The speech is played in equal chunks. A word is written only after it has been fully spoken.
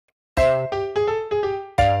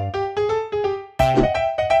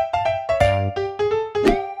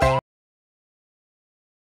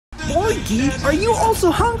Borgy, are you also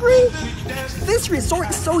hungry? This resort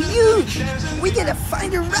is so huge. We gotta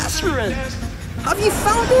find a restaurant. Have you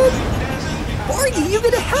found it? Borgy, you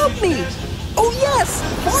gotta help me. Oh yes,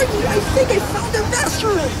 Borgy, I think I found a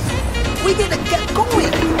restaurant. We gotta get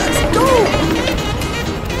going. Let's go.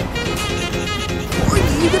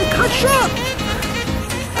 Borgy, you gotta catch up.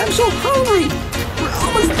 I'm so hungry. We're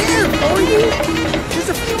almost there, Borgy. Just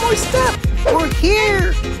a few more steps. We're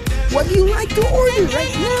here. What do you like to order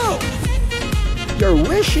right now? Your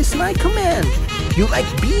wish is my command. You like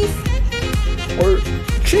beef? Or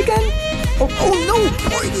chicken? Oh no,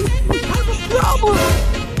 Borgy, we have a problem.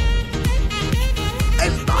 I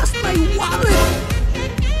lost my wallet.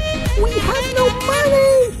 We have no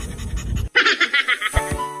money.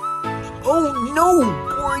 Oh no,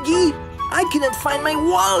 Borgy, I cannot find my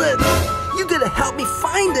wallet. You gotta help me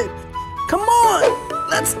find it. Come on,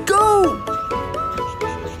 let's go.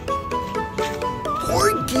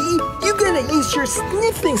 Borgy, you gotta use your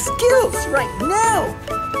sniffing skills right now.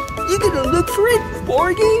 You gotta look for it,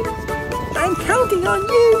 Borgy. I'm counting on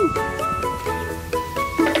you.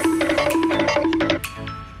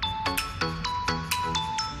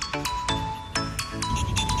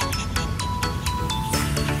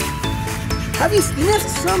 Have you sniffed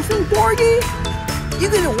something, Borgy? You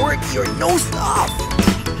gotta work your nose off.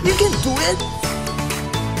 You can do it.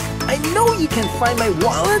 I know you can find my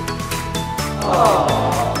wallet.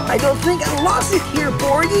 I don't think I lost it here,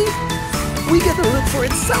 Borgy. We gotta look for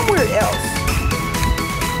it somewhere else.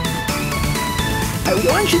 I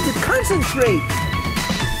want you to concentrate.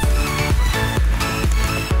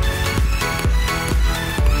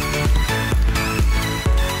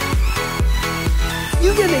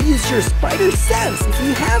 You gotta use your spider sense if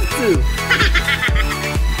you have to.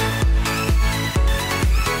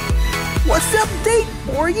 What's the update,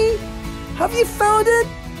 Borgy? Have you found it?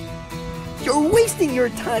 You're wasting your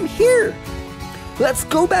time here. Let's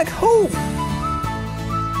go back home.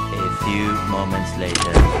 A few moments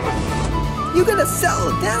later. You gotta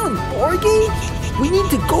settle down, Borgy. We need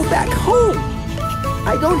to go back home.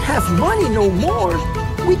 I don't have money no more.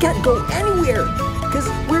 We can't go anywhere because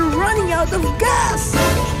we're running out of gas.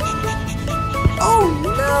 Oh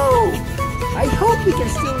no! I hope we can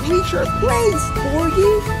still reach our place,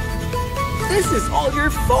 Borgy. This is all your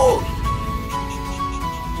fault.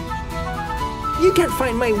 You can't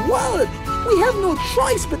find my wallet. We have no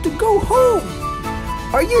choice but to go home.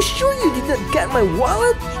 Are you sure you did not get my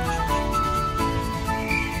wallet?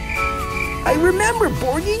 I remember,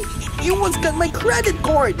 Borgy. You once got my credit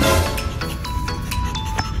card.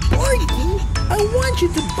 Borgy, I want you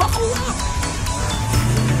to buckle up.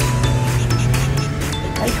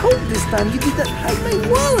 I hope this time you did not hide my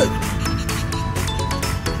wallet.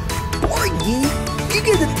 Borgy, you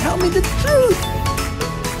gotta tell me the truth.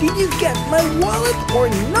 Did you get my wallet or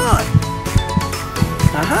not?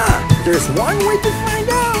 Aha, there's one way to find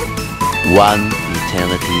out. One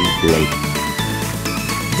eternity later.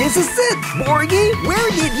 This is it, Borgy. Where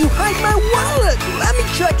did you hide my wallet? Let me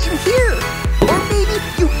check in here. Or maybe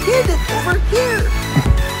you hid it over here.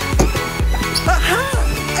 Aha,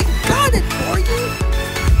 I got it, Borgy.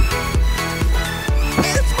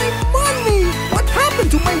 It's my money. What happened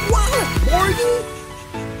to my wallet, Borgy?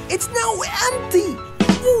 It's now empty.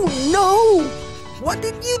 Oh no! What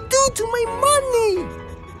did you do to my money?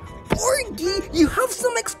 Borgy, you have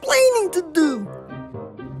some explaining to do.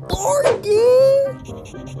 Borgy!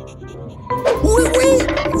 Wait,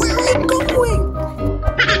 where are you going?